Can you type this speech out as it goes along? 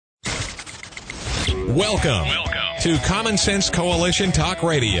Welcome to Common Sense Coalition Talk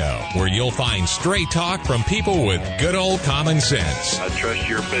Radio, where you'll find straight talk from people with good old common sense. I trust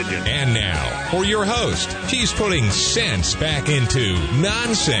your opinion. And now, for your host, she's putting sense back into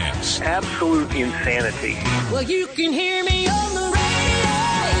nonsense. Absolute insanity. Well, you can hear me on the radio.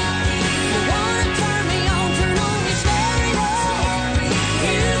 You want to turn me on me stereo.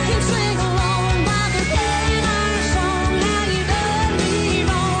 You can sing along while they're playing our song. How you done me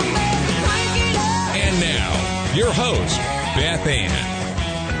wrong, baby, crank it up. And now, your host, Beth Ann.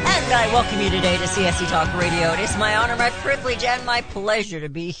 And I welcome you today to CSC Talk Radio. It is my honor, my privilege, and my pleasure to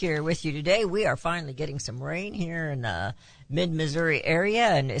be here with you today. We are finally getting some rain here in the mid-Missouri area,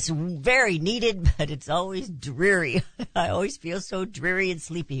 and it's very needed, but it's always dreary. I always feel so dreary and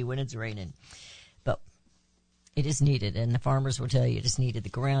sleepy when it's raining. But it is needed, and the farmers will tell you it is needed. The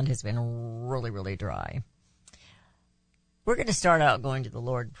ground has been really, really dry. We're going to start out going to the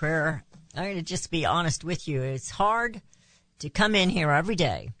Lord in prayer. I'm going to just be honest with you. It's hard to come in here every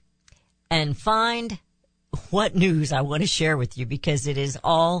day and find what news I want to share with you because it is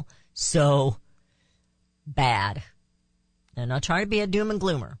all so bad. And I'll try to be a doom and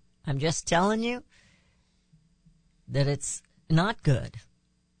gloomer. I'm just telling you that it's not good.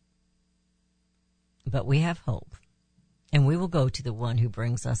 But we have hope. And we will go to the one who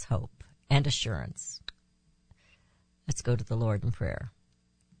brings us hope and assurance. Let's go to the Lord in prayer.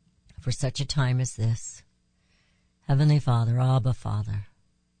 For such a time as this, Heavenly Father, Abba Father,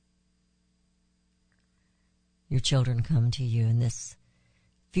 your children come to you in this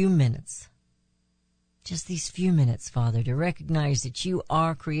few minutes, just these few minutes, Father, to recognize that you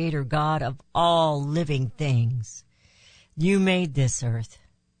are Creator God of all living things. You made this earth,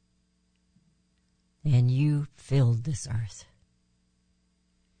 and you filled this earth.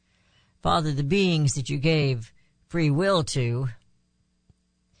 Father, the beings that you gave free will to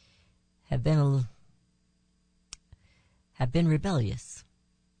have been rebellious.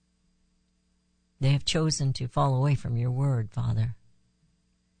 They have chosen to fall away from your word, Father.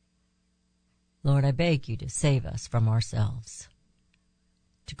 Lord, I beg you to save us from ourselves,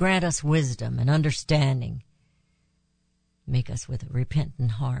 to grant us wisdom and understanding. Make us with a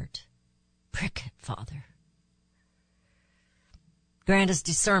repentant heart. Prick it, Father. Grant us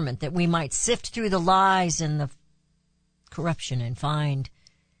discernment that we might sift through the lies and the corruption and find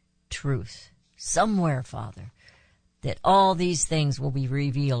truth somewhere, Father, that all these things will be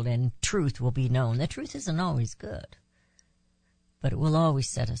revealed and truth will be known. The truth isn't always good, but it will always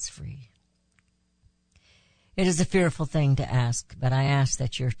set us free. It is a fearful thing to ask, but I ask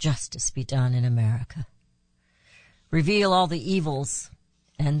that your justice be done in America. Reveal all the evils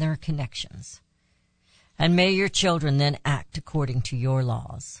and their connections, and may your children then act according to your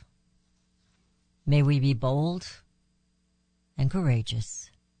laws. May we be bold and courageous.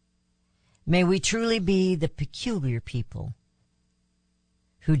 May we truly be the peculiar people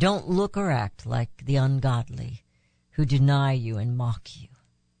who don't look or act like the ungodly, who deny you and mock you.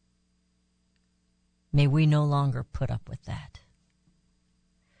 May we no longer put up with that.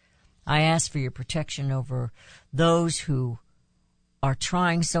 I ask for your protection over those who are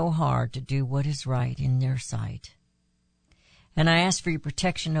trying so hard to do what is right in their sight. And I ask for your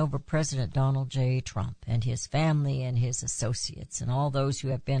protection over President Donald J. Trump and his family and his associates and all those who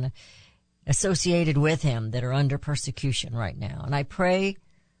have been associated with him that are under persecution right now. And I pray,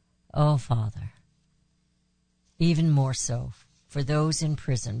 oh Father, even more so for those in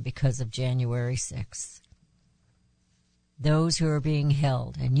prison because of January 6th. Those who are being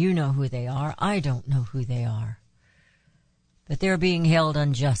held, and you know who they are. I don't know who they are. But they're being held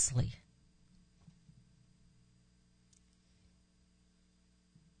unjustly.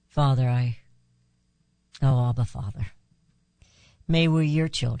 Father, Abba Father, may we, your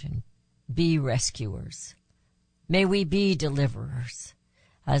children, be rescuers. May we be deliverers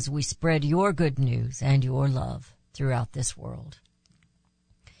as we spread your good news and your love throughout this world.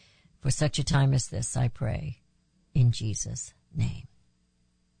 For such a time as this, I pray in Jesus' name.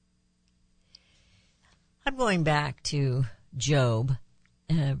 I'm going back to Job,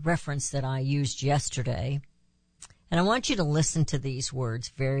 a reference that I used yesterday, and I want you to listen to these words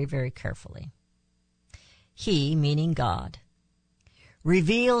very, very carefully. He, meaning God,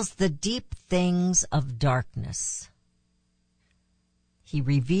 reveals the deep things of darkness. He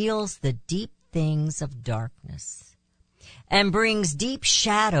reveals the deep things of darkness and brings deep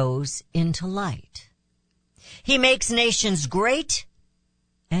shadows into light. He makes nations great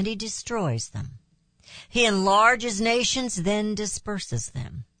and he destroys them. He enlarges nations, then disperses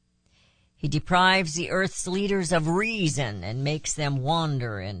them. He deprives the earth's leaders of reason and makes them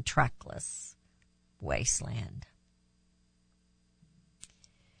wander in trackless wasteland.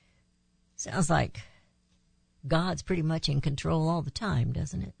 Sounds like God's pretty much in control all the time,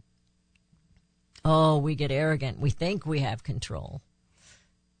 doesn't it? Oh, we get arrogant. We think we have control.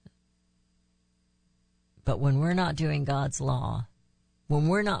 But when we're not doing God's law, when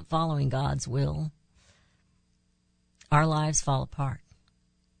we're not following God's will, our lives fall apart.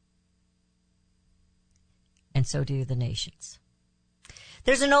 And so do the nations.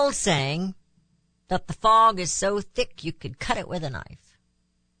 There's an old saying that the fog is so thick you could cut it with a knife.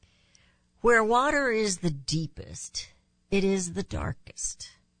 Where water is the deepest, it is the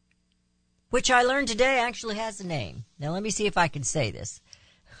darkest. Which I learned today actually has a name. Now let me see if I can say this.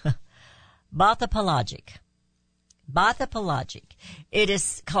 Bathypelagic. Bathypelagic. It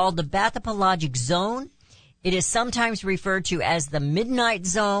is called the Bathypelagic zone. It is sometimes referred to as the midnight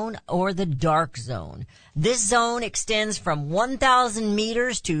zone or the dark zone. This zone extends from 1,000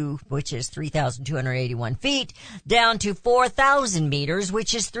 meters which is 3,281 feet, down to 4,000 meters,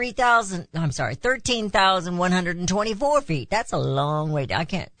 which is 13,124 feet. That's a long way. I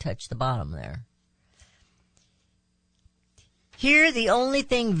can't touch the bottom there. Here, the only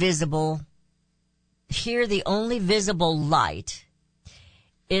visible light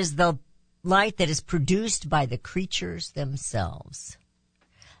is the light that is produced by the creatures themselves.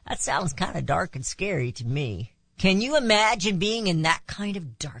 That sounds kind of dark and scary to me. Can you imagine being in that kind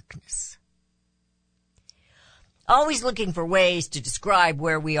of darkness? Always looking for ways to describe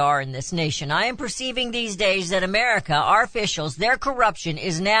where we are in this nation. I am perceiving these days that America, our officials, their corruption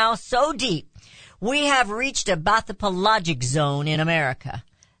is now so deep, we have reached a bathypelagic zone in America.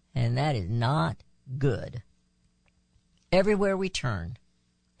 And that is not good. Everywhere we turn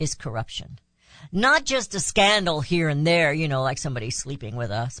is corruption. Not just a scandal here and there, like somebody sleeping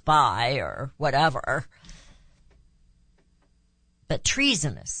with a spy or whatever, but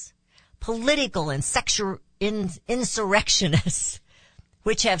treasonous, political and sexual insurrectionists,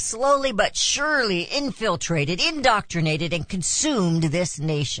 which have slowly but surely infiltrated, indoctrinated, and consumed this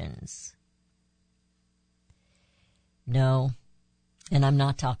nation's. No, and I'm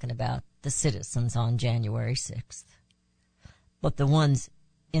not talking about the citizens on January 6th, but the ones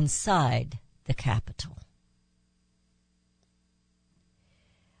inside the Capitol.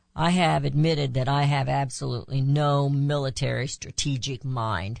 I have admitted that I have absolutely no military strategic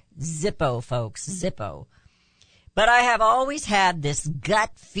mind. Zippo, folks, Zippo. But I have always had this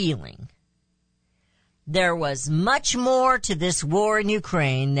gut feeling. There was much more to this war in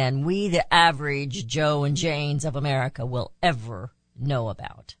Ukraine than we, the average Joe and Janes of America, will ever know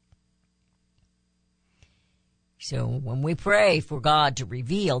about. So when we pray for God to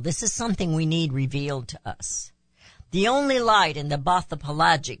reveal, this is something we need revealed to us. The only light in the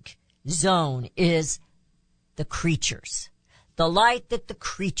Bathypelagic zone is the creatures. The light that the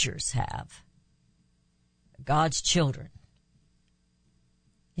creatures have. God's children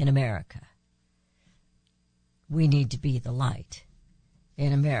in America. We need to be the light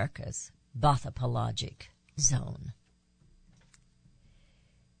in America's Bathypelagic zone.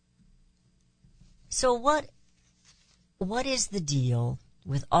 So what is the deal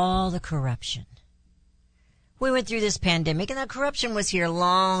with all the corruption? We went through this pandemic, and the corruption was here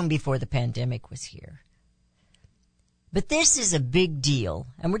long before the pandemic was here. But this is a big deal,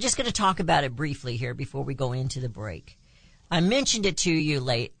 and we're just going to talk about it briefly here before we go into the break. I mentioned it to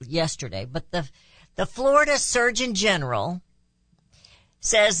you yesterday, but the Florida Surgeon General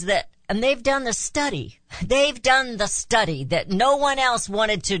says that, and they've done the study that no one else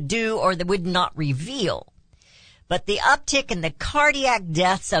wanted to do or that would not reveal. But the uptick in the cardiac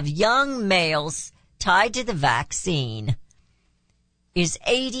deaths of young males tied to the vaccine is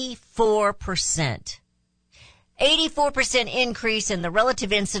 84%. 84% increase in the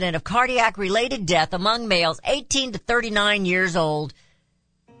relative incidence of cardiac-related death among males 18 to 39 years old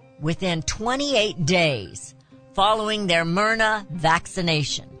within 28 days following their Myrna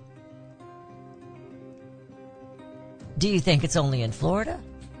vaccination. Do you think it's only in Florida?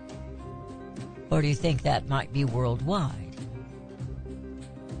 Or do you think that might be worldwide?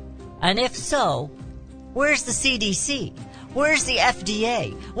 And if so, where's the CDC? Where's the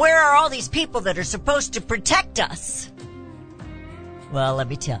FDA? Where are all these people that are supposed to protect us? Well, let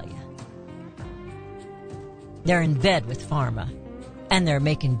me tell you. They're in bed with pharma, and they're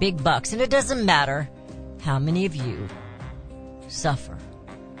making big bucks, and it doesn't matter how many of you suffer,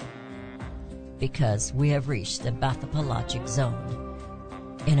 because we have reached the Bathypelagic zone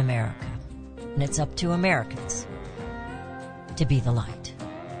in America. And it's up to Americans to be the light.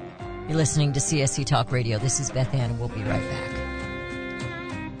 You're listening to CSC Talk Radio. This is Beth Ann, and we'll be right back.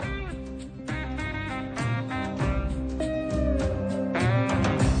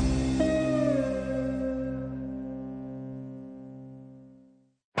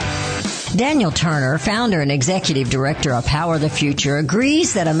 Daniel Turner, founder and executive director of Power the Future,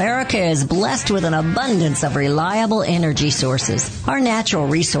 agrees that America is blessed with an abundance of reliable energy sources. Our natural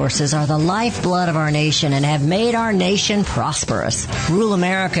resources are the lifeblood of our nation and have made our nation prosperous. Rural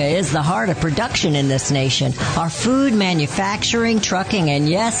America is the heart of production in this nation. Our food, manufacturing, trucking, and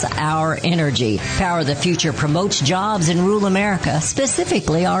yes, our energy. Power the Future promotes jobs in rural America,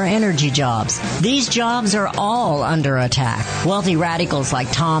 specifically our energy jobs. These jobs are all under attack. Wealthy radicals like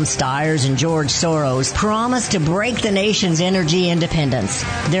Tom Stiers and George Soros promise to break the nation's energy independence.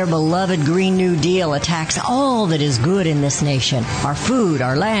 Their beloved Green New Deal attacks all that is good in this nation. Our food,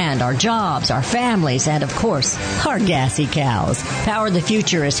 our land, our jobs, our families, and of course, our gassy cows. Power the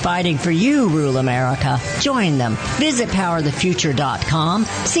Future is fighting for you, rural America. Join them. Visit PowerTheFuture.com.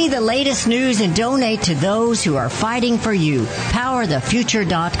 See the latest news and donate to those who are fighting for you.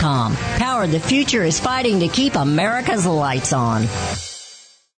 PowerTheFuture.com. Power the Future is fighting to keep America's lights on.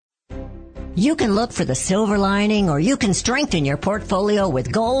 You can look for the silver lining, or you can strengthen your portfolio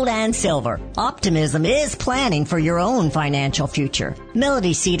with gold and silver. Optimism is planning for your own financial future.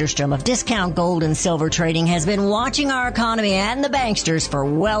 Melody Cedarstrom of Discount Gold and Silver Trading has been watching our economy and the banksters for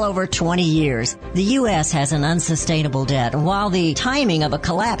well over 20 years. The U.S. has an unsustainable debt, and while the timing of a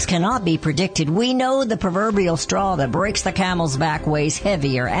collapse cannot be predicted, we know the proverbial straw that breaks the camel's back weighs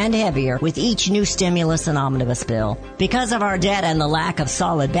heavier and heavier with each new stimulus and omnibus bill. Because of our debt and the lack of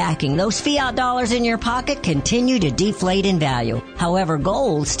solid backing, those fiat dollars in your pocket continue to deflate in value. However,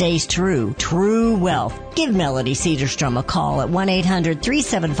 gold stays true. True wealth. Give Melody Cedarstrom a call at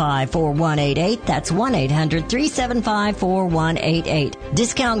 1-800-375-4188. That's 1-800-375-4188.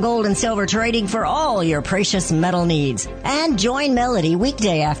 Discount Gold and Silver Trading for all your precious metal needs. And join Melody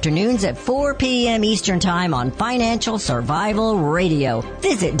weekday afternoons at 4 p.m. Eastern Time on Financial Survival Radio.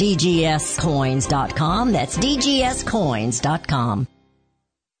 Visit DGScoins.com. That's DGScoins.com.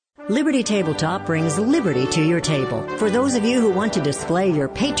 Liberty Tabletop brings liberty to your table. For those of you who want to display your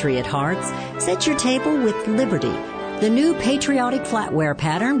patriot hearts, set your table with Liberty, the new patriotic flatware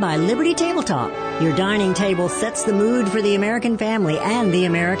pattern by Liberty Tabletop. Your dining table sets the mood for the American family and the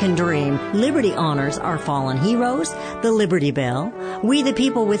American dream. Liberty honors our fallen heroes, the Liberty Bell, We the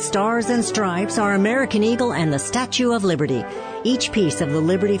People with Stars and Stripes, our American Eagle, and the Statue of Liberty. Each piece of the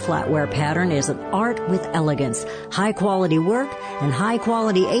Liberty flatware pattern is an art with elegance, high-quality work, and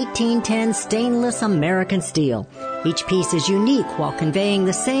high-quality 1810 stainless American steel. Each piece is unique while conveying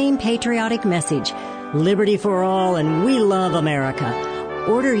the same patriotic message, liberty for all, and we love America.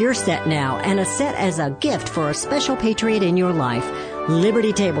 Order your set now, and a set as a gift for a special patriot in your life.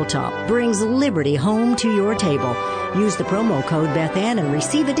 Liberty Tabletop brings liberty home to your table. Use the promo code BethAnn and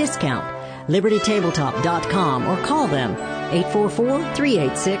receive a discount. LibertyTabletop.com or call them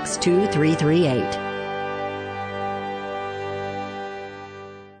 844-386-2338.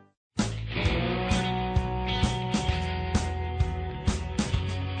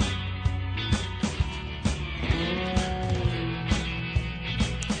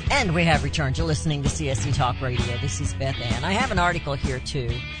 And we have returned to listening to CSC Talk Radio. This is Beth Ann. I have an article here, too.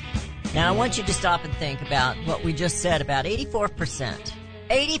 Now, I want you to stop and think about what we just said about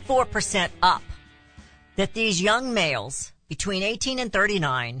 84% up, that these young males between 18 and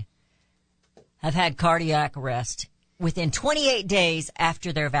 39 have had cardiac arrest within 28 days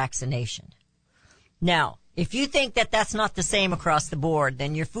after their vaccination. Now, if you think that that's not the same across the board,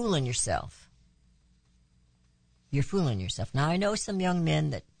 then you're fooling yourself. You're fooling yourself. Now, I know some young men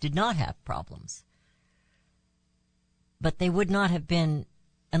that did not have problems, but they would not have been,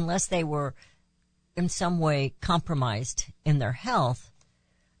 unless they were in some way compromised in their health,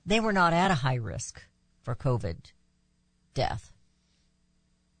 they were not at a high risk for COVID death.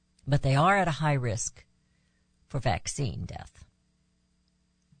 But they are at a high risk for vaccine death.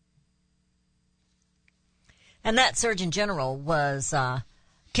 And that Surgeon General was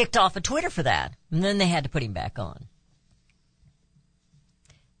kicked off of Twitter for that, and then they had to put him back on.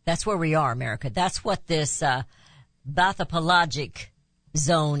 That's where we are, America. That's what this Bathypelagic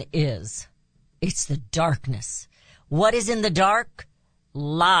zone is. It's the darkness. What is in the dark?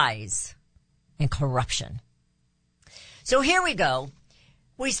 Lies and corruption. So here we go.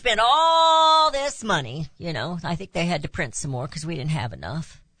 We spent all this money, I think they had to print some more because we didn't have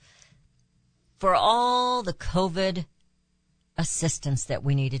enough, for all the COVID assistance that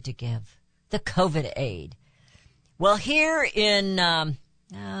we needed to give, the COVID aid. Well, here in,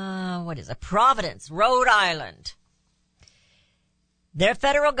 Providence, Rhode Island, their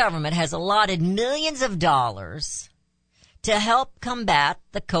federal government has allotted millions of dollars to help combat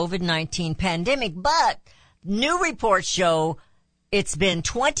the COVID-19 pandemic, but new reports show it's been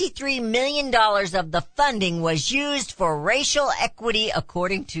 $23 million of the funding was used for racial equity,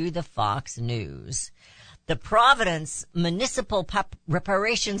 according to the Fox News. The Providence Municipal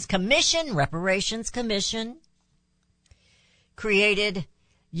Reparations Commission, created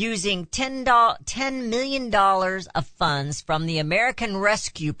using $10 million of funds from the American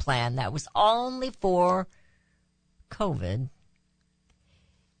Rescue Plan that was only for COVID,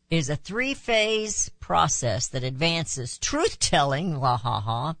 is a 3-phase process that advances truth-telling,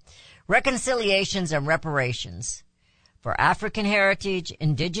 reconciliations, and reparations for African heritage,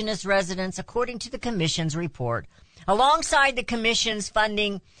 indigenous residents, according to the Commission's report. Alongside the Commission's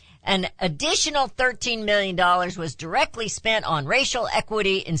funding, an additional $13 million was directly spent on racial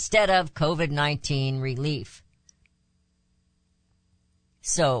equity instead of COVID-19 relief.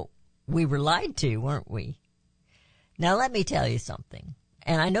 So, we were lied to, weren't we? Now let me tell you something,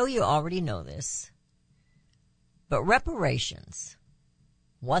 and I know you already know this, but reparations,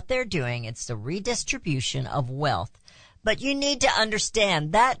 what they're doing, it's the redistribution of wealth. But you need to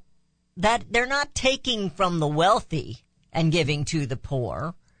understand that they're not taking from the wealthy and giving to the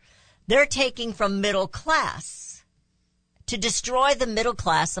poor. They're taking from middle class to destroy the middle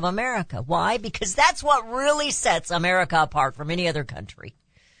class of America. Why? Because that's what really sets America apart from any other country.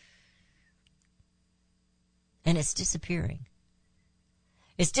 And it's disappearing.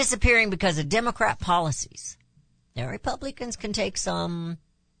 It's disappearing because of Democrat policies. Now, Republicans can take some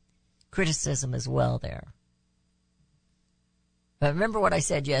criticism as well there. But remember what I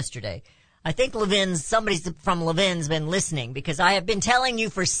said yesterday. I think somebody from Levin's been listening, because I have been telling you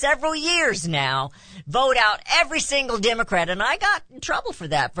for several years now, vote out every single Democrat. And I got in trouble for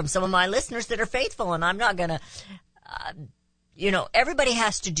that from some of my listeners that are faithful. And I'm not going to, everybody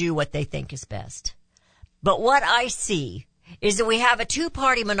has to do what they think is best. But what I see is that we have a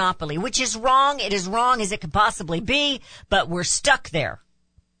two-party monopoly, which is wrong. It is wrong as it could possibly be, but we're stuck there.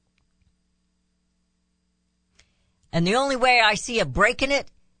 And the only way I see of breaking it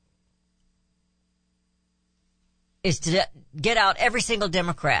is to get out every single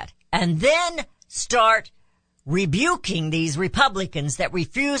Democrat and then start rebuking these Republicans that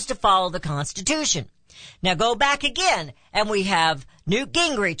refuse to follow the Constitution. Now go back again, and we have Newt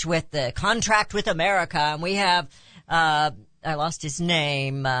Gingrich with the contract with America, and we have, I lost his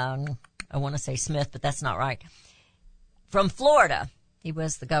name, I want to say Smith, but that's not right. From Florida, he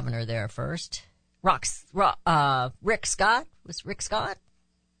was the governor there first. Rick Scott? Was Rick Scott?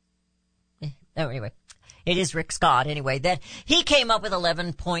 Anyway, it is Rick Scott anyway, that he came up with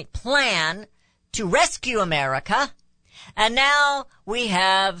 11-point plan to rescue America. And now we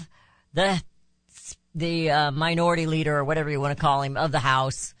have the minority leader, or whatever you want to call him, of the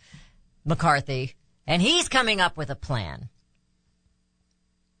House, McCarthy, and he's coming up with a plan.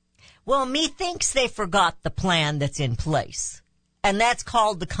 Well, methinks they forgot the plan that's in place, and that's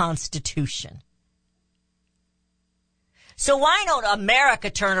called the Constitution. So why don't America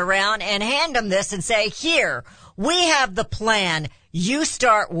turn around and hand them this and say, here, we have the plan, you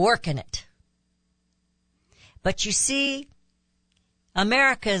start working it. But you see,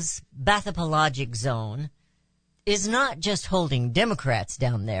 America's Bathypelagic zone is not just holding Democrats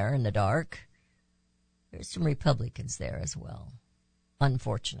down there in the dark. There's some Republicans there as well,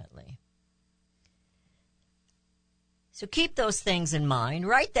 unfortunately. So keep those things in mind.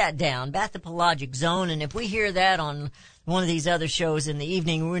 Write that down, Bathypelagic zone, and if we hear that on one of these other shows in the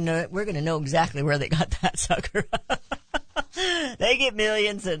evening, we're going to know exactly where they got that sucker. They get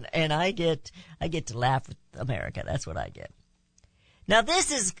millions, and I get to laugh with America. That's what I get. Now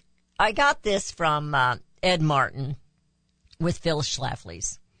I got this from Ed Martin with Phil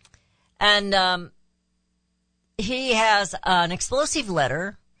Schlafly's. And he has an explosive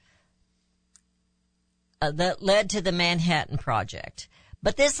letter that led to the Manhattan Project.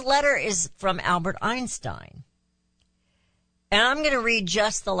 But this letter is from Albert Einstein. And I'm going to read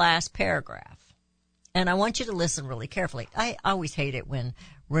just the last paragraph. And I want you to listen really carefully. I always hate it when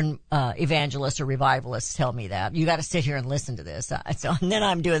evangelists or revivalists tell me that. You got to sit here and listen to this. And then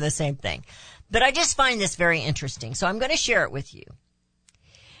I'm doing the same thing. But I just find this very interesting. So I'm going to share it with you.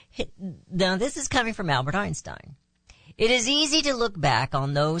 Now, this is coming from Albert Einstein. It is easy to look back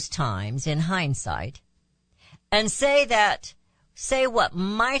on those times in hindsight and say what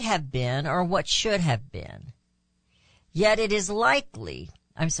might have been or what should have been. Yet it is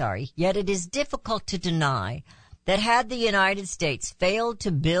difficult to deny that had the United States failed to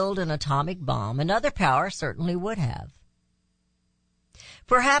build an atomic bomb, another power certainly would have.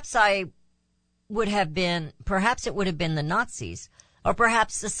 Perhaps it would have been the Nazis, or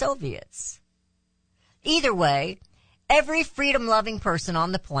perhaps the Soviets. Either way, every freedom-loving person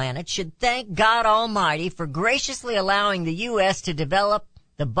on the planet should thank God Almighty for graciously allowing the U.S. to develop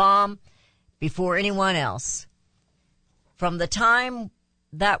the bomb before anyone else. From the time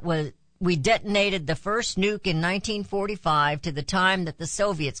that we detonated the first nuke in 1945 to the time that the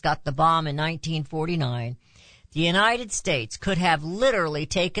Soviets got the bomb in 1949, the United States could have literally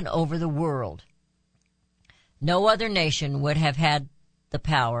taken over the world. No other nation would have had the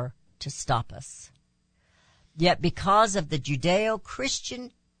power to stop us. Yet because of the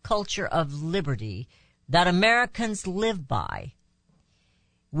Judeo-Christian culture of liberty that Americans live by,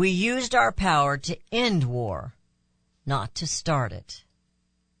 we used our power to end war, not to start it.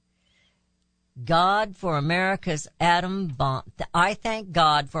 God for America's atom bomb. I thank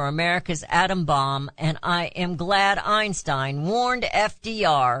God for America's atom bomb, and I am glad Einstein warned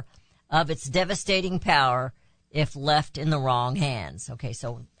FDR of its devastating power if left in the wrong hands. Okay,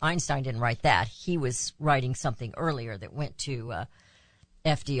 so Einstein didn't write that. He was writing something earlier that went to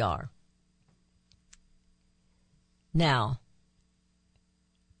FDR. Now,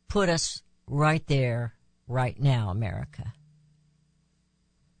 put us right there, right now, America.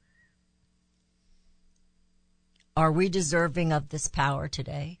 Are we deserving of this power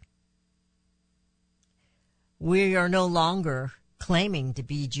today? We are no longer claiming to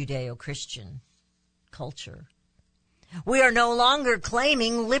be Judeo-Christian culture. We are no longer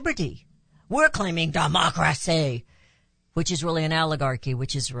claiming liberty. We're claiming democracy, which is really an oligarchy,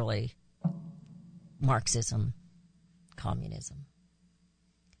 which is really Marxism, communism.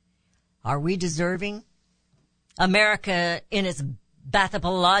 Are we deserving? America in its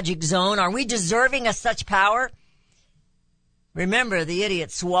Bathypelagic zone, are we deserving of such power? Remember the idiot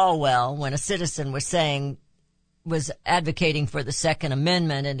Swalwell, when a citizen was advocating for the Second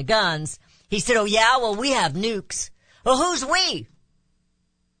Amendment and the guns, he said, oh yeah, well we have nukes. Well, who's we?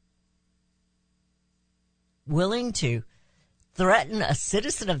 Willing to threaten a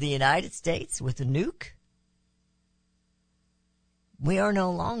citizen of the United States with a nuke? We are no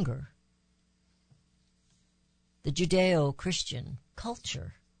longer the Judeo-Christian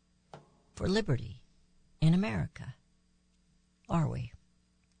culture for liberty in America, are we?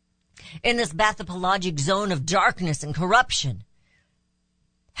 In this Bathypelagic zone of darkness and corruption,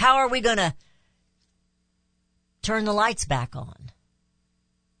 how are we going to turn the lights back on?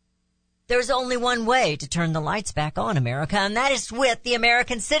 There's only one way to turn the lights back on, America, and that is with the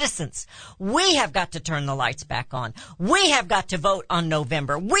American citizens. We have got to turn the lights back on. We have got to vote on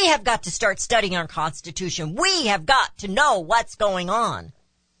November. We have got to start studying our Constitution. We have got to know what's going on.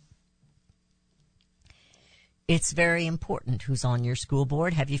 It's very important who's on your school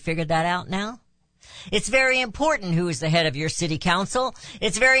board. Have you figured that out now? It's very important who is the head of your city council.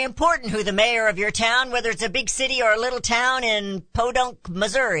 It's very important who the mayor of your town, whether it's a big city or a little town in Podunk,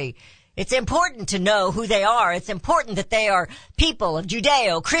 Missouri. It's important to know who they are. It's important that they are people of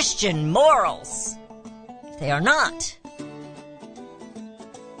Judeo-Christian morals. If they are not,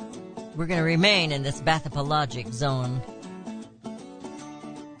 we're going to remain in this Bathypelagic zone.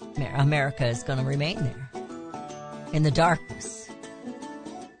 America is going to remain there in the darkness,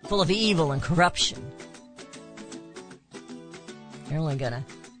 full of evil and corruption. The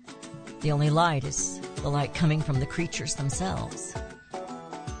only light is the light coming from the creatures themselves.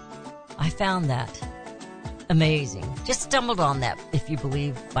 I found that amazing. Just stumbled on that, if you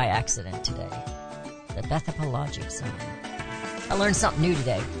believe, by accident today. The Bathypelagic zone. I learned something new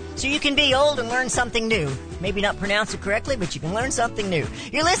today. So you can be old and learn something new. Maybe not pronounce it correctly, but you can learn something new.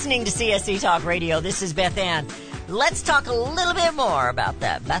 You're listening to CSC Talk Radio. This is Beth Ann. Let's talk a little bit more about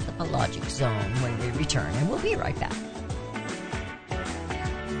that Bathypelagic zone when we return, and we'll be right back.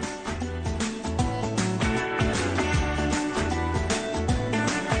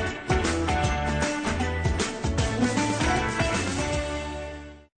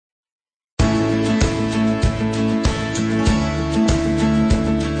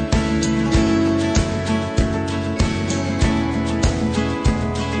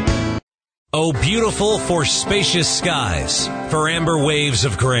 Oh, beautiful for spacious skies, for amber waves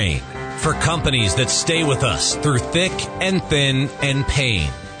of grain, for companies that stay with us through thick and thin and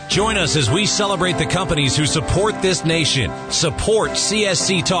pain. Join us as we celebrate the companies who support this nation. Support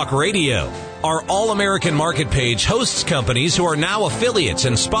CSC Talk Radio. Our All-American Market page hosts companies who are now affiliates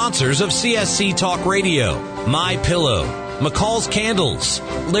and sponsors of CSC Talk Radio. My Pillow, McCall's Candles,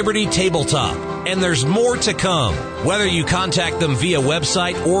 Liberty Tabletop, and there's more to come. Whether you contact them via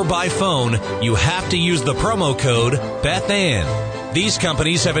website or by phone, you have to use the promo code BethAnn. These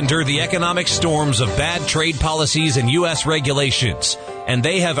companies have endured the economic storms of bad trade policies and U.S. regulations, and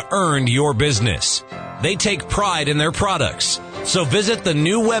they have earned your business. They take pride in their products. So visit the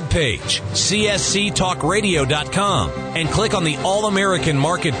new webpage, csctalkradio.com, and click on the All-American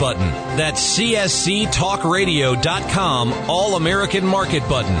Market button. That's csctalkradio.com, All-American Market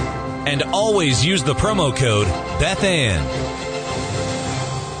button. And always use the promo code BethAnn.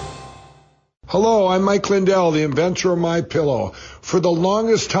 Hello, I'm Mike Lindell, the inventor of MyPillow. For the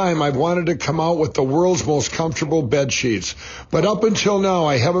longest time, I've wanted to come out with the world's most comfortable bed sheets. But up until now,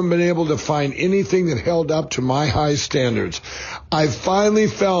 I haven't been able to find anything that held up to my high standards. I've finally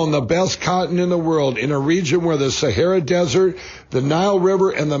found the best cotton in the world in a region where the Sahara Desert, the Nile River,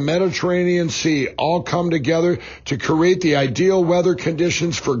 and the Mediterranean Sea all come together to create the ideal weather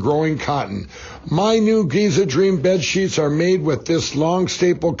conditions for growing cotton. My new Giza Dream bed sheets are made with this long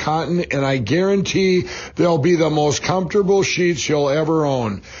staple cotton, and I guarantee they'll be the most comfortable sheets you'll ever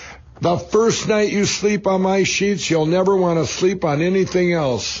own. The first night you sleep on my sheets, you'll never want to sleep on anything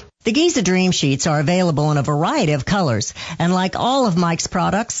else. The Giza Dream Sheets are available in a variety of colors, and like all of Mike's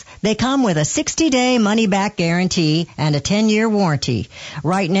products, they come with a 60-day money-back guarantee and a 10-year warranty.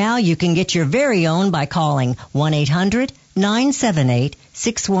 Right now, you can get your very own by calling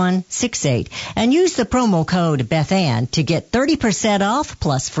 1-800-978-6168 and use the promo code BethAnn to get 30% off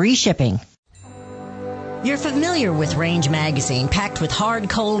plus free shipping. You're familiar with Range Magazine, packed with hard,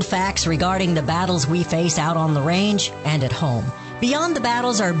 cold facts regarding the battles we face out on the range and at home. Beyond the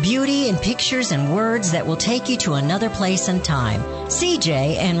battles are beauty and pictures and words that will take you to another place and time.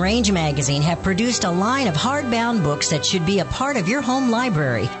 CJ and Range Magazine have produced a line of hardbound books that should be a part of your home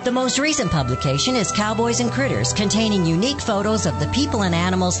library. The most recent publication is Cowboys and Critters, containing unique photos of the people and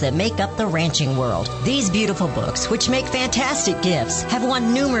animals that make up the ranching world. These beautiful books, which make fantastic gifts, have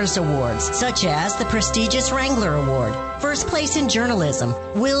won numerous awards, such as the prestigious Wrangler Award, First Place in Journalism,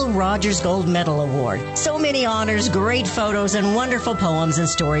 Will Rogers Gold Medal Award. So many honors, great photos, and wonderful poems and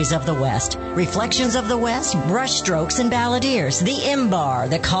stories of the West. Reflections of the West, Brushstrokes and Balladeers, The Imbar,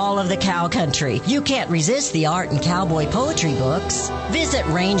 The Call of the Cow Country. You can't resist the art and cowboy poetry books. Visit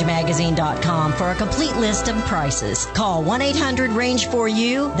rangemagazine.com for a complete list of prices. Call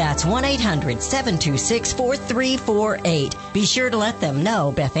 1-800-RANGE-4U. That's 1-800-726-4348. Be sure to let them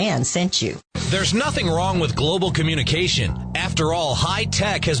know Beth Ann sent you. There's nothing wrong with global communication. After all, high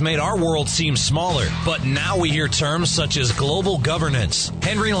tech has made our world seem smaller. But now we hear terms such as global governance.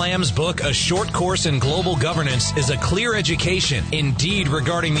 Henry Lamb's book, A Short Course in Global Governance, is a clear education, indeed,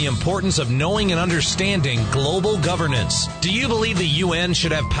 regarding the importance of knowing and understanding global governance. Do you believe the UN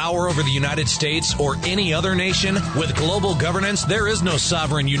should have power over the United States or any other nation? With global governance, there is no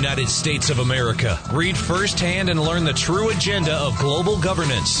sovereign United States of America. Read firsthand and learn the true agenda of global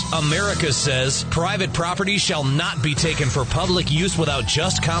governance. America says private property shall not be taken for public use without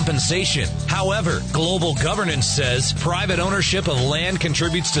just compensation. However, global governance says private ownership of land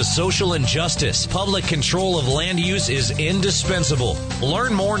contributes to social injustice. Public control of land use is indispensable.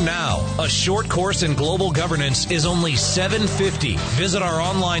 Learn more now. A Short Course in Global Governance is only $7.50. Visit our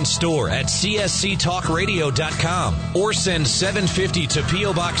online store at csctalkradio.com or send $7.50 to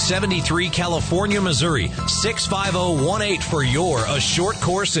P.O. Box 73, California, Missouri, 65018 for your A Short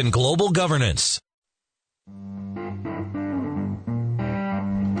Course in Global Governance.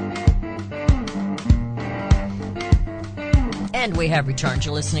 And we have returned.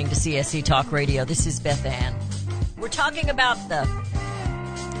 You're listening to CSC Talk Radio. This is Beth Ann. We're talking about the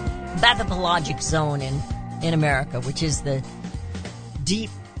Bathypelagic zone in America, which is the deep,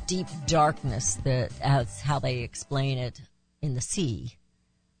 deep darkness, that's how they explain it, in the sea.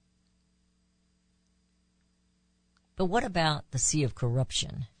 But what about the sea of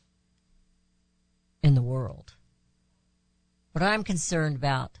corruption in the world? But I'm concerned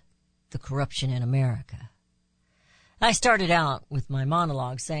about the corruption in America. I started out with my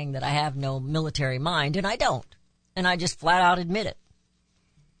monologue saying that I have no military mind, and I don't. And I just flat out admit it.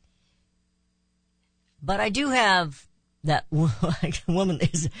 But I do have that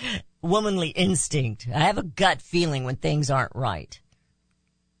womanly instinct. I have a gut feeling when things aren't right.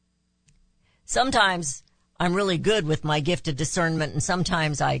 Sometimes I'm really good with my gift of discernment, and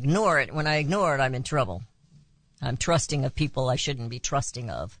sometimes I ignore it. When I ignore it, I'm in trouble. I'm trusting of people I shouldn't be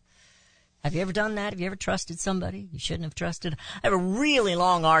trusting of. Have you ever done that? Have you ever trusted somebody you shouldn't have trusted? I have a really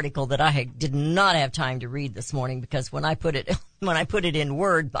long article that I did not have time to read this morning because when I put it in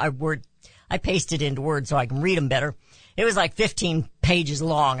Word, I pasted into Word so I can read them better. It was like 15 pages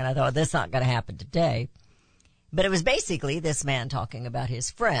long, and I thought, that's not going to happen today. But it was basically this man talking about his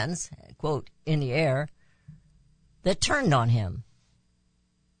friends, quote, in the air, that turned on him.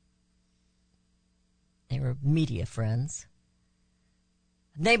 They were media friends.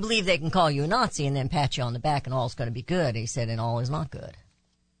 They believe they can call you a Nazi and then pat you on the back and all's going to be good. He said, and all is not good.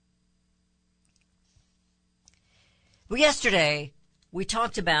 Well, yesterday we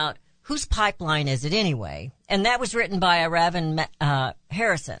talked about whose pipeline is it anyway, and that was written by Raven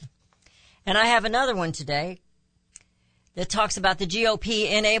Harrison. And I have another one today that talks about the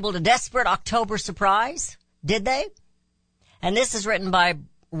GOP enabled a desperate October surprise. Did they? And this is written by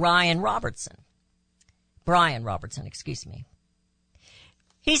Brian Robertson, excuse me.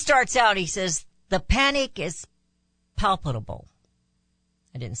 He starts out, he says, the panic is palpable.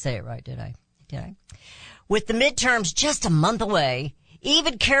 I didn't say it right, did I? With the midterms just a month away,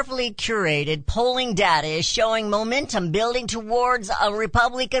 even carefully curated polling data is showing momentum building towards a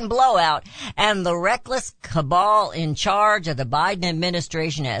Republican blowout, and the reckless cabal in charge of the Biden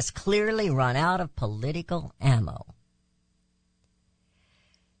administration has clearly run out of political ammo.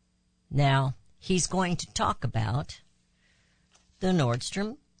 Now, he's going to talk about the Nord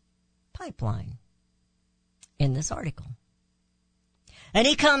Stream pipeline in this article. And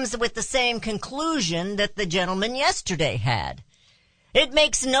he comes with the same conclusion that the gentleman yesterday had. It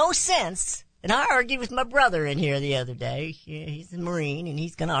makes no sense. And I argued with my brother in here the other day. Yeah, he's a Marine and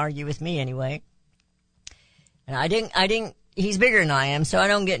he's going to argue with me anyway. And I didn't, he's bigger than I am, so I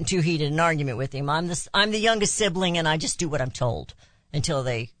don't get in too heated an argument with him. I'm the youngest sibling and I just do what I'm told until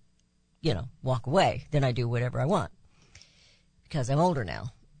they, walk away. Then I do whatever I want. Because I'm older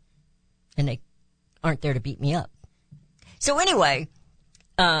now. And they aren't there to beat me up. So anyway,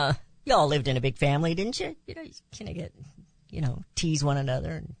 y'all lived in a big family, didn't you? You kind of get, tease one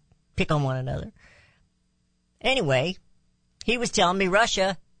another and pick on one another. Anyway, he was telling me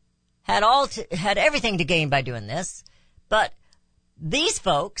Russia had everything to gain by doing this, but these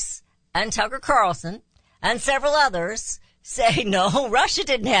folks and Tucker Carlson and several others say no, Russia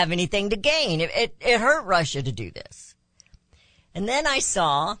didn't have anything to gain. It hurt Russia to do this. And then I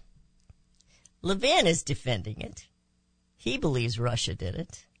saw Levin is defending it. He believes Russia did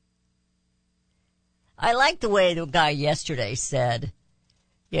it. I like the way the guy yesterday said,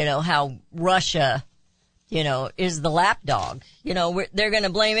 how Russia, is the lapdog. They're going to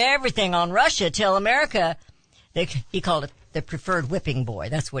blame everything on Russia till America, he called it the preferred whipping boy.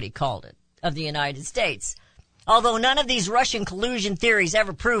 That's what he called it, of the United States. Although none of these Russian collusion theories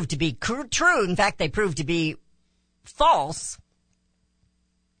ever proved to be true. In fact, they proved to be false.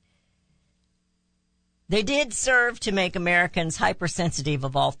 They did serve to make Americans hypersensitive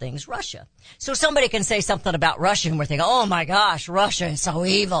of all things Russia. So somebody can say something about Russia and we're thinking, oh my gosh, Russia is so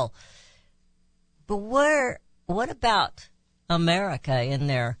evil. But what about America in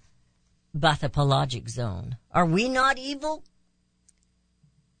their Bathypelagic zone? Are we not evil?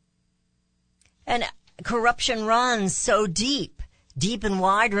 And corruption runs so deep and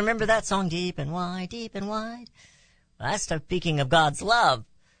wide. Remember that song, Deep and Wide, Deep and Wide? Well, that's speaking of God's love.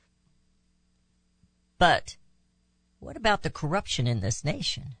 But what about the corruption in this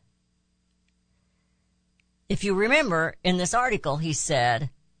nation? If you remember, in this article, he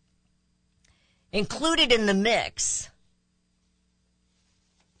said, included in the mix,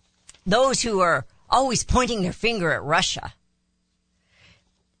 those who are always pointing their finger at Russia,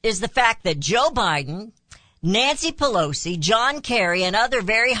 is the fact that Joe Biden, Nancy Pelosi, John Kerry, and other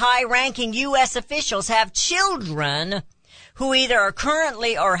very high-ranking U.S. officials have children who either are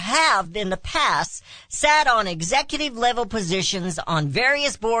currently or have in the past sat on executive-level positions on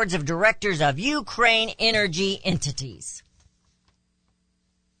various boards of directors of Ukraine energy entities.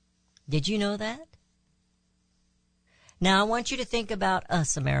 Did you know that? Now, I want you to think about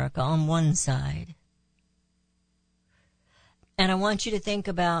us, America, on one side. And I want you to think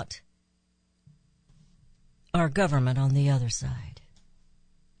about our government on the other side.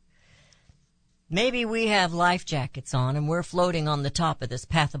 Maybe we have life jackets on and we're floating on the top of this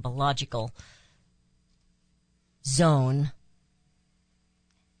pathological zone.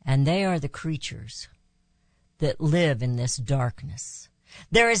 And they are the creatures that live in this darkness.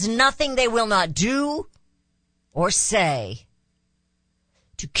 There is nothing they will not do or say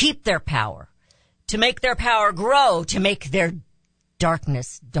to keep their power, to make their power grow, to make their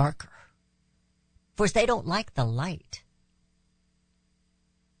darkness darker. For they don't like the light.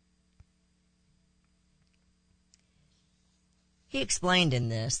 He explained in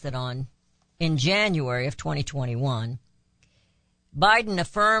this that in January of 2021, Biden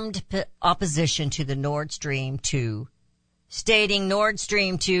affirmed opposition to the Nord Stream 2, stating Nord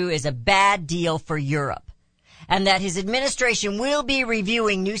Stream 2 is a bad deal for Europe and that his administration will be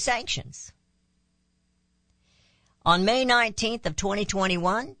reviewing new sanctions. On May 19th of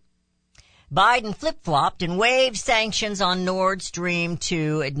 2021, Biden flip-flopped and waived sanctions on Nord Stream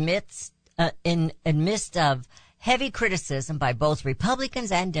 2 in midst of heavy criticism by both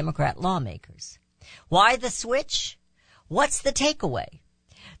Republicans and Democrat lawmakers. Why the switch? What's the takeaway?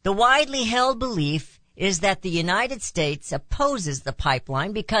 The widely held belief is that the United States opposes the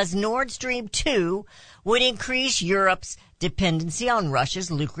pipeline because Nord Stream 2 would increase Europe's dependency on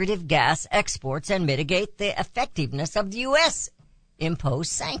Russia's lucrative gas exports and mitigate the effectiveness of the U.S.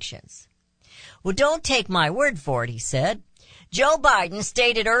 imposed sanctions. Well, don't take my word for it, he said. Joe Biden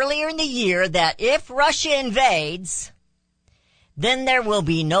stated earlier in the year that if Russia invades, then there will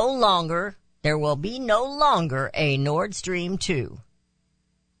be no longer a Nord Stream 2.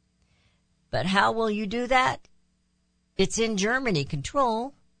 But how will you do that? It's in Germany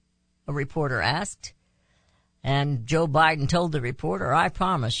control, a reporter asked. And Joe Biden told the reporter, I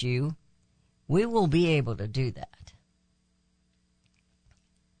promise you, we will be able to do that.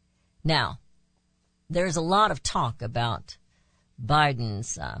 Now, there's a lot of talk about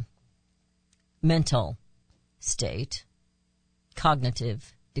Biden's mental state,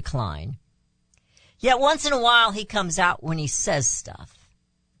 cognitive decline. Yet once in a while he comes out when he says stuff.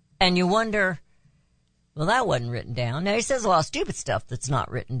 And you wonder, well, that wasn't written down. Now he says a lot of stupid stuff that's not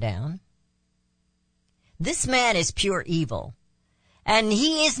written down. This man is pure evil. And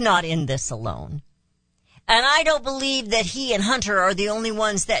he is not in this alone. And I don't believe that he and Hunter are the only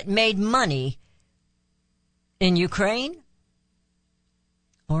ones that made money in Ukraine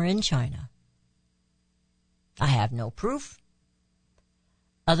or in China. I have no proof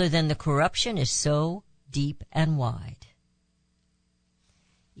other than the corruption is so deep and wide.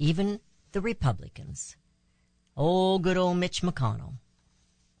 Even the Republicans. Oh, good old Mitch McConnell.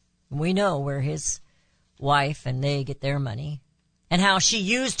 We know where his wife and they get their money and how she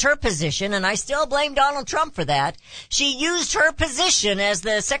used her position, and I still blame Donald Trump for that. She used her position as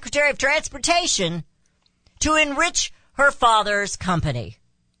the Secretary of Transportation to enrich her father's company.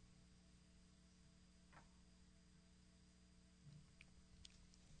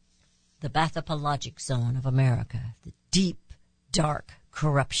 The Bathypelagic zone of America, the deep, dark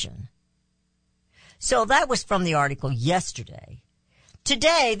corruption. So that was from the article yesterday.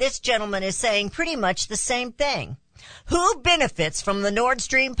 Today, this gentleman is saying pretty much the same thing. Who benefits from the Nord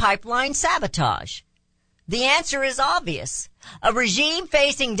Stream pipeline sabotage? The answer is obvious. A regime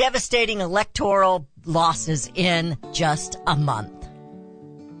facing devastating electoral losses in just a month.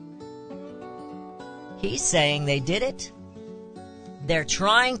 He's saying they did it. They're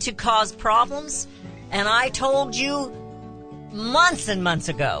trying to cause problems. And I told you months and months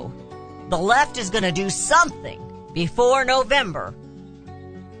ago, the left is going to do something before November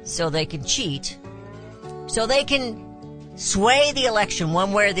so they can cheat, so they can sway the election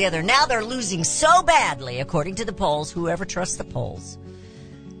one way or the other. Now they're losing so badly, according to the polls, whoever trusts the polls,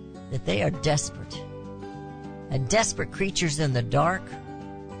 that they are desperate. And desperate creatures in the dark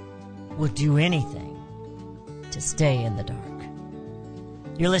will do anything to stay in the dark.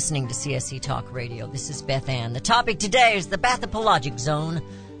 You're listening to CSC Talk Radio. This is Beth Ann. The topic today is the Bathypelagic zone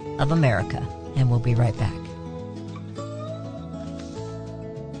of America, and we'll be right back.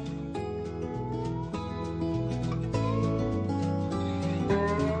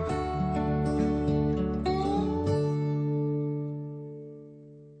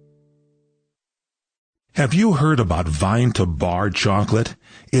 Have you heard about Vine to Bar chocolate?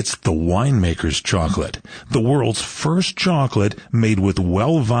 It's the winemaker's chocolate, the world's first chocolate made with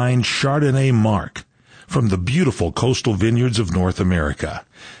well-vined Chardonnay marc from the beautiful coastal vineyards of North America.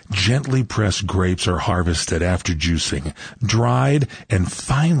 Gently pressed grapes are harvested after juicing, dried and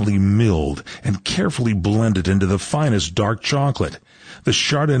finely milled and carefully blended into the finest dark chocolate. The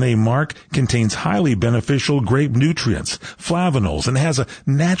Chardonnay marc contains highly beneficial grape nutrients, flavonols, and has a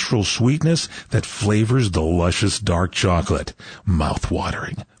natural sweetness that flavors the luscious dark chocolate.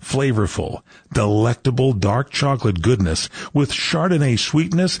 Mouth-watering, flavorful, delectable dark chocolate goodness with Chardonnay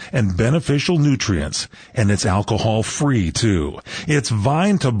sweetness and beneficial nutrients. And it's alcohol-free, too. It's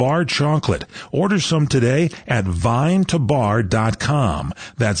Vine to Bar chocolate. Order some today at vinetobar.com.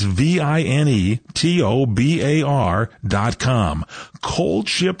 That's VINETOBAR.com. Cold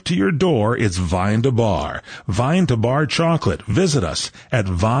shipped to your door, it's Vine to Bar. Vine to Bar chocolate. Visit us at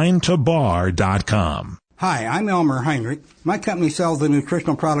vinetobar.com. Hi, I'm Elmer Heinrich. My company sells a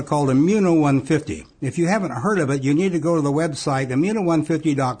nutritional product called Immuno 150. If you haven't heard of it, you need to go to the website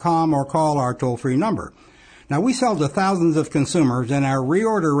immuno150.com or call our toll-free number. Now, we sell to thousands of consumers, and our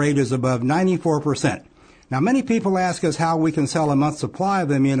reorder rate is above 94%. Now, many people ask us how we can sell a month's supply of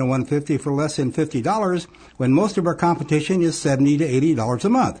Immuno 150 for less than $50 when most of our competition is $70 to $80 a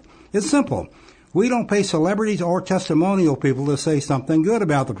month. It's simple. We don't pay celebrities or testimonial people to say something good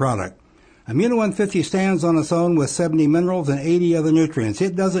about the product. Immuno 150 stands on its own with 70 minerals and 80 other nutrients.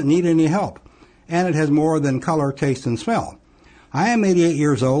 It doesn't need any help. And it has more than color, taste, and smell. I am 88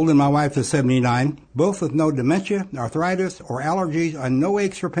 years old and my wife is 79, both with no dementia, arthritis, or allergies, and no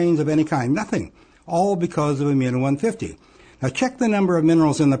aches or pains of any kind. Nothing. all because of Immuno 150. Now check the number of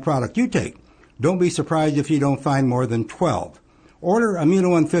minerals in the product you take. Don't be surprised if you don't find more than 12. Order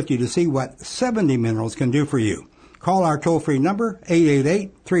Immuno 150 to see what 70 minerals can do for you. Call our toll-free number,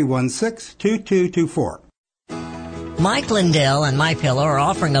 888-316-2224. Mike Lindell and MyPillow are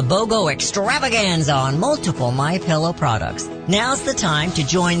offering a BOGO extravaganza on multiple MyPillow products. Now's the time to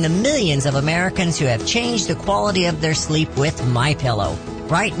join the millions of Americans who have changed the quality of their sleep with MyPillow.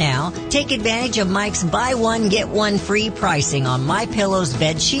 Right now, take advantage of Mike's buy one, get one free pricing on MyPillow's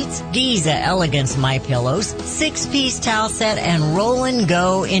bed sheets, Giza Elegance MyPillows, 6-piece towel set, and Roll and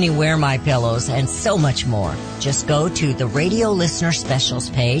Go Anywhere MyPillows, and so much more. Just go to the radio listener specials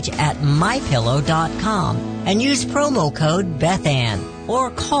page at MyPillow.com and use promo code BethAnn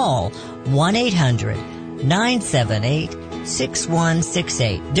or call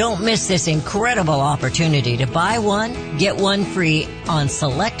 1-800-978-6168. Don't miss this incredible opportunity to buy one, get one free on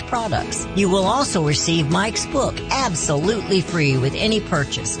select products. You will also receive Mike's book absolutely free with any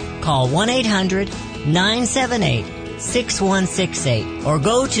purchase. Call 1-800-978-6168 or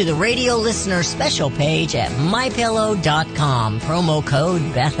go to the radio listener special page at MyPillow.com. Promo code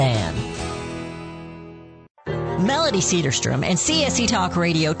BethAnn. Melody Cedarstrom and CSC Talk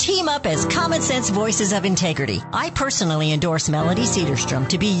Radio team up as common sense voices of integrity. I personally endorse Melody Cedarstrom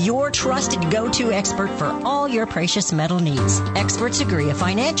to be your trusted go-to expert for all your precious metal needs. Experts agree a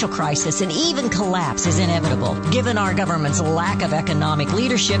financial crisis and even collapse is inevitable. Given our government's lack of economic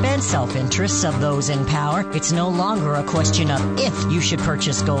leadership and self-interests of those in power, it's no longer a question of if you should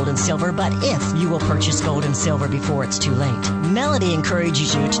purchase gold and silver, but if you will purchase gold and silver before it's too late. Melody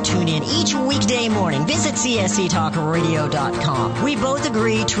encourages you to tune in each weekday morning. Visit CSCTalkRadio.com. We both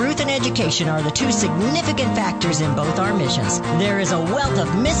agree truth and education are the two significant factors in both our missions. There is a wealth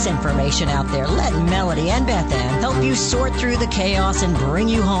of misinformation out there. Let Melody and BethAnn help you sort through the chaos and bring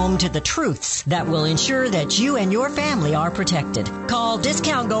you home to the truths that will ensure that you and your family are protected. Call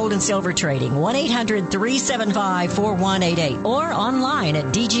Discount Gold and Silver Trading 1-800-375-4188 or online at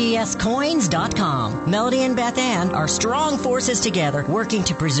dgscoins.com. Melody and BethAnn are strong forces together working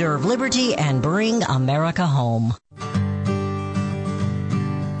to preserve liberty and bring America home.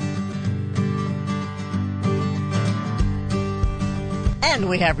 And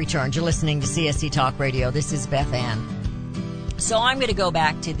we have returned. You're listening to CSC Talk Radio. This is Beth Ann. So I'm going to go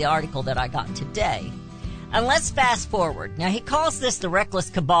back to the article that I got today. And let's fast forward. Now, he calls this the reckless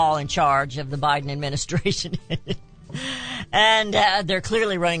cabal in charge of the Biden administration. And they're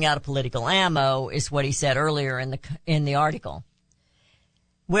clearly running out of political ammo, is what he said earlier in the article.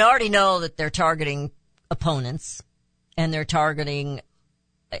 We already know that they're targeting opponents, and they're targeting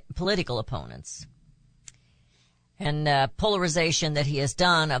political opponents. And polarization that he has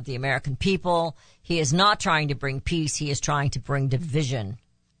done of the American people, he is not trying to bring peace, he is trying to bring division.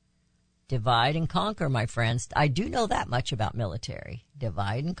 Divide and conquer, my friends. I do know that much about military.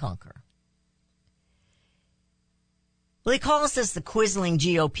 Divide and conquer. Well, he calls this the quisling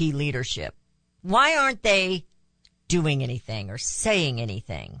GOP leadership. Why aren't they doing anything or saying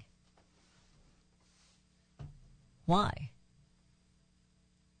anything? Why?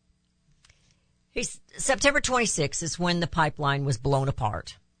 September 26th is when the pipeline was blown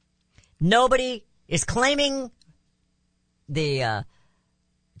apart. Nobody is claiming to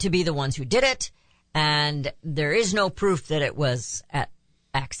be the ones who did it, and there is no proof that it was an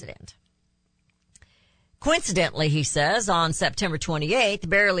accident. Coincidentally, he says, on September 28th,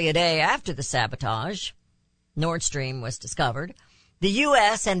 barely a day after the sabotage, Nord Stream was discovered, the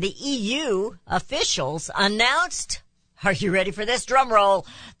U.S. and the EU officials announced, are you ready for this? Drum roll,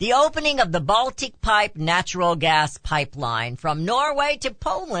 the opening of the Baltic Pipe natural gas pipeline from Norway to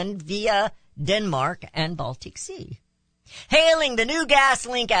Poland via Denmark and Baltic Sea. Hailing the new gas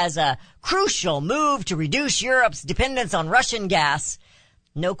link as a crucial move to reduce Europe's dependence on Russian gas,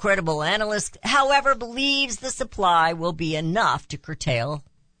 no credible analyst, however, believes the supply will be enough to curtail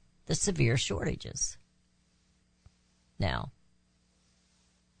the severe shortages. Now,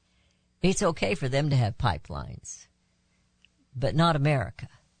 it's okay for them to have pipelines, but not America.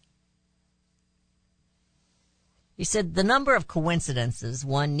 He said the number of coincidences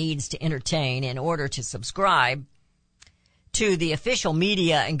one needs to entertain in order to subscribe to the official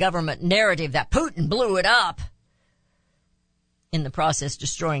media and government narrative that Putin blew it up, in the process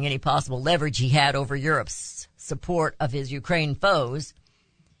destroying any possible leverage he had over Europe's support of his Ukraine foes,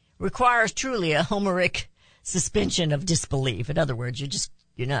 requires truly a Homeric suspension of disbelief. In other words,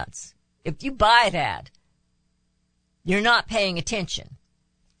 you're nuts. If you buy that, you're not paying attention.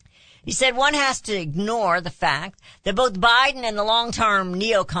 He said one has to ignore the fact that both Biden and the long-term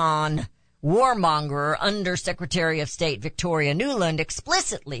neocon warmonger Undersecretary of State Victoria Nuland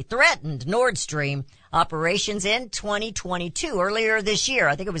explicitly threatened Nord Stream operations in 2022, earlier this year.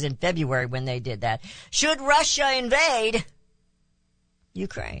 I think it was in February when they did that. Should Russia invade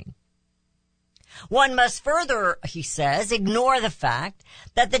Ukraine? One must further, he says, ignore the fact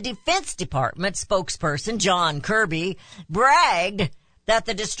that the Defense Department spokesperson John Kirby bragged that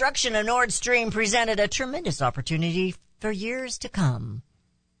the destruction of Nord Stream presented a tremendous opportunity for years to come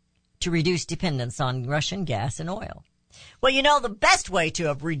to reduce dependence on Russian gas and oil. Well, you know, the best way to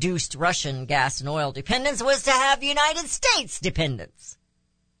have reduced Russian gas and oil dependence was to have United States dependence.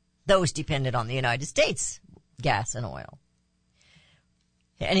 Those depended on the United States gas and oil.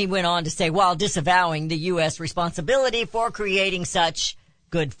 And he went on to say, while disavowing the U.S. responsibility for creating such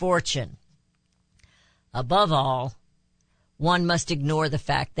good fortune. Above all, one must ignore the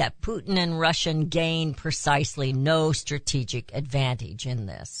fact that Putin and Russia gained precisely no strategic advantage in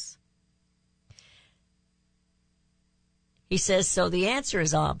this. He says, so the answer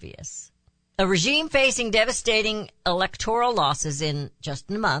is obvious. A regime facing devastating electoral losses in just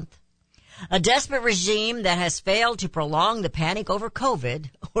a month, a desperate regime that has failed to prolong the panic over COVID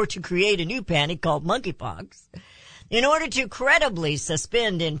or to create a new panic called monkeypox in order to credibly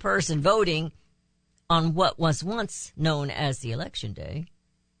suspend in-person voting on what was once known as the election day.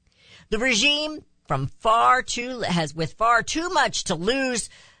 The regime with far too much to lose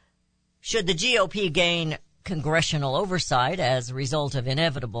should the GOP gain congressional oversight as a result of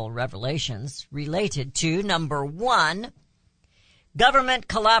inevitable revelations related to, number one, government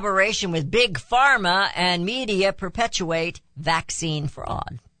collaboration with big pharma and media perpetuate vaccine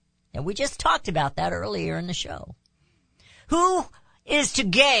fraud. And we just talked about that earlier in the show. Who is to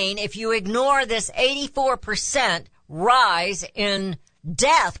gain if you ignore this 84% rise in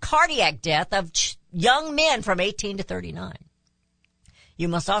death, cardiac death of young men from 18 to 39? You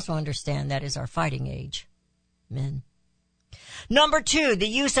must also understand that is our fighting age. Men. Number two, the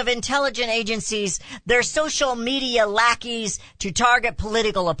use of intelligence agencies, their social media lackeys to target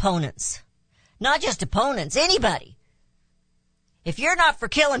political opponents. Not just opponents, anybody. If you're not for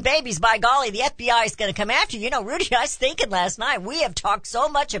killing babies, by golly, the FBI is going to come after you. You know, Rudy, I was thinking last night, we have talked so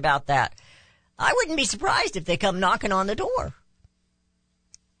much about that. I wouldn't be surprised if they come knocking on the door.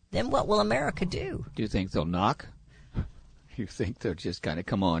 Then what will America do? Do you think they'll knock? You think they'll just kind of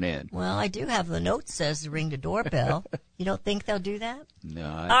come on in? Well, I do have the note says to ring the doorbell. You don't think they'll do that? No.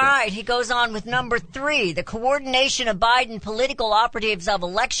 All right, he goes on with number three, the coordination of Biden political operatives of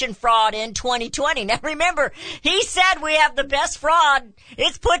election fraud in 2020. Now remember, he said we have the best fraud.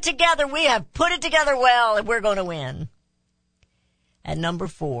 It's put together. We have put it together well, and we're going to win. And number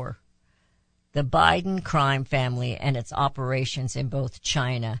four, the Biden crime family and its operations in both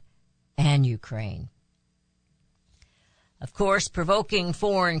China and Ukraine. Of course, provoking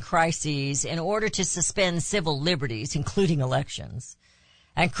foreign crises in order to suspend civil liberties, including elections,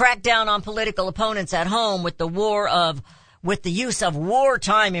 and crack down on political opponents at home with the use of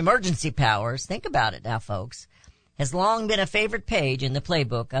wartime emergency powers. Think about it now, folks. Has long been a favorite page in the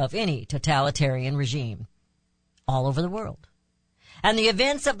playbook of any totalitarian regime all over the world. And the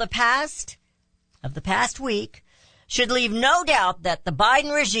events of the past week should leave no doubt that the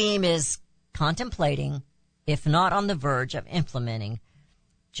Biden regime is contemplating, if not on the verge of implementing,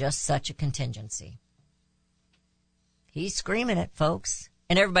 just such a contingency. He's screaming it, folks.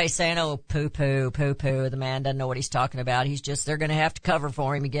 And everybody's saying, oh, poo-poo, poo-poo. The man doesn't know what he's talking about. They're going to have to cover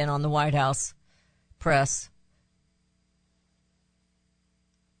for him again on the White House press.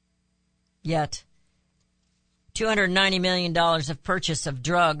 Yet, $290 million of purchase of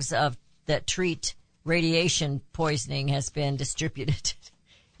drugs that treat radiation poisoning has been distributed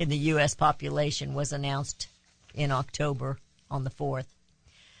in the U.S. population was announced in October on the 4th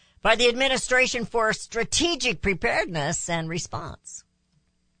by the Administration for Strategic Preparedness and Response.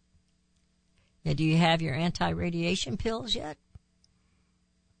 Now, do you have your anti-radiation pills yet?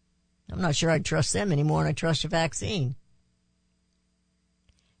 I'm not sure I'd trust them anymore than I trust a vaccine.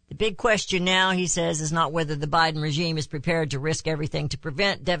 The big question now, he says, is not whether the Biden regime is prepared to risk everything to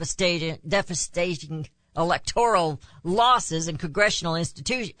prevent devastating electoral losses and congressional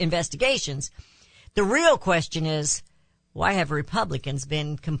investigations. The real question is, why have Republicans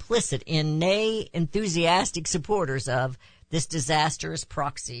been complicit in nay enthusiastic supporters of this disastrous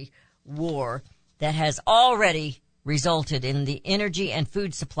proxy war that has already resulted in the energy and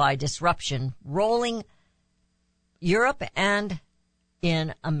food supply disruption rolling Europe and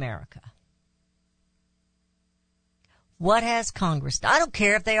in America? What has Congress done? I don't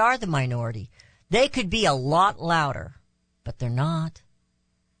care if they are the minority. They could be a lot louder, but they're not.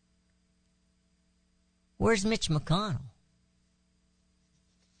 Where's Mitch McConnell?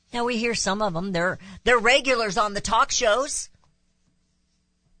 Now we hear some of them. They're regulars on the talk shows.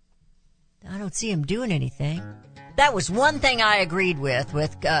 I don't see them doing anything. That was one thing I agreed with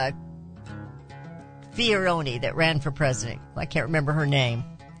Fioroni that ran for president. I can't remember her name.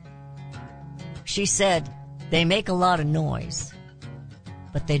 She said, they make a lot of noise,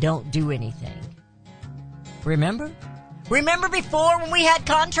 but they don't do anything. Remember? Remember before when we had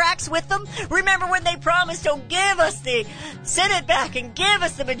contracts with them? Remember when they promised, oh, give us the Senate back and give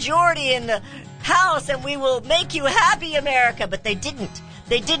us the majority in the House and we will make you happy, America. But they didn't.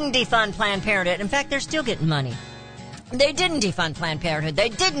 They didn't defund Planned Parenthood. In fact, they're still getting money. They didn't defund Planned Parenthood. They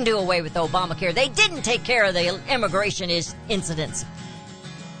didn't do away with Obamacare. They didn't take care of the immigration incidents.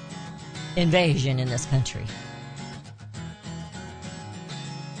 Invasion in this country.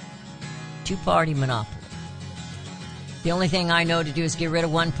 Two-party monopoly. The only thing I know to do is get rid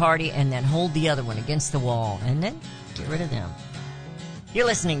of one party and then hold the other one against the wall and then get rid of them. You're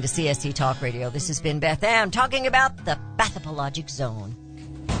listening to CSC Talk Radio. This has been Beth Ann talking about the Bathypelagic Zone.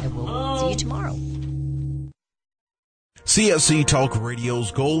 And we'll see you tomorrow. CSC Talk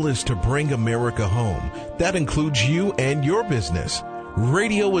Radio's goal is to bring America home. That includes you and your business.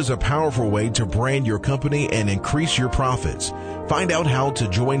 Radio is a powerful way to brand your company and increase your profits. Find out how to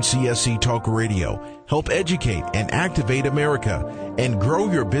join CSC Talk Radio, help educate and activate America, and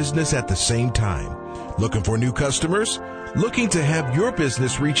grow your business at the same time. Looking for new customers? Looking to have your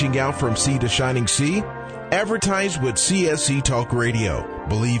business reaching out from sea to shining sea? Advertise with CSC Talk Radio.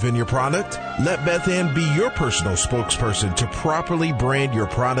 Believe in your product? Let Beth Ann be your personal spokesperson to properly brand your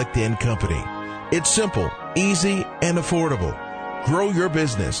product and company. It's simple, easy, and affordable. Grow your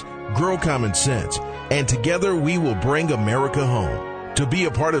business, grow common sense, and together we will bring America home. To be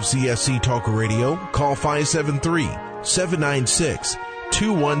a part of CSC Talk Radio, call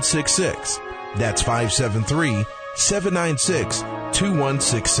 573-796-2166. That's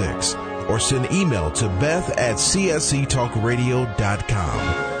 573-796-2166. Or send email to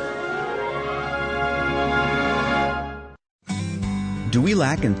beth@csctalkradio.com. Do we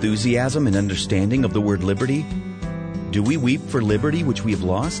lack enthusiasm and understanding of the word liberty? Do we weep for liberty which we have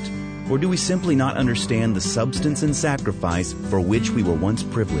lost? Or do we simply not understand the substance and sacrifice for which we were once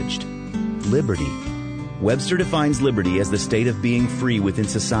privileged? Liberty. Webster defines liberty as the state of being free within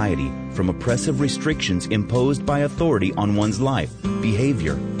society from oppressive restrictions imposed by authority on one's life,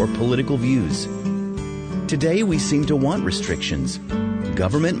 behavior, or political views. Today we seem to want restrictions.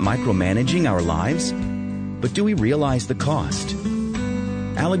 Government micromanaging our lives? But do we realize the cost?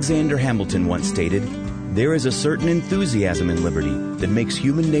 Alexander Hamilton once stated, "There is a certain enthusiasm in liberty that makes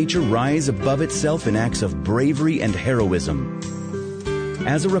human nature rise above itself in acts of bravery and heroism."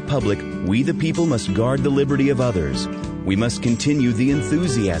 As a republic, we the people must guard the liberty of others. We must continue the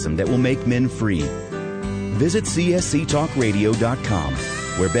enthusiasm that will make men free. Visit csctalkradio.com,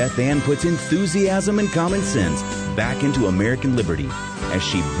 where Beth Ann puts enthusiasm and common sense back into American liberty as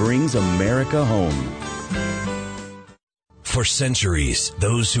she brings America home. For centuries,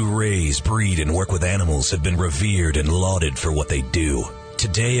 those who raise, breed, and work with animals have been revered and lauded for what they do.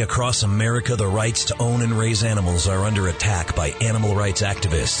 Today, across America, the rights to own and raise animals are under attack by animal rights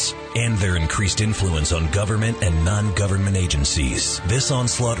activists and their increased influence on government and non-government agencies. This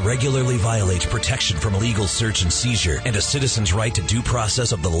onslaught regularly violates protection from legal search and seizure and a citizen's right to due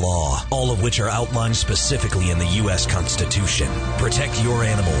process of the law, all of which are outlined specifically in the U.S. Constitution. Protect your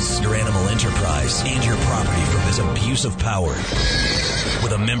animals, your animal enterprise, and your property from this abuse of power.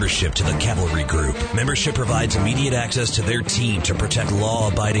 With a membership to the Cavalry Group, membership provides immediate access to their team to protect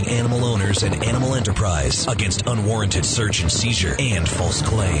law-abiding animal owners and animal enterprise against unwarranted search and seizure and false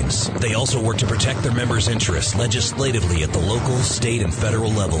claims. They also work to protect their members' interests legislatively at the local, state, and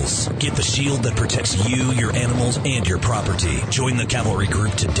federal levels. Get the shield that protects you, your animals, and your property. Join the Cavalry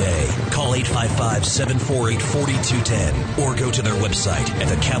Group today. Call 855-748-4210 or go to their website at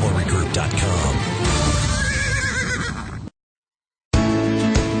thecavalrygroup.com.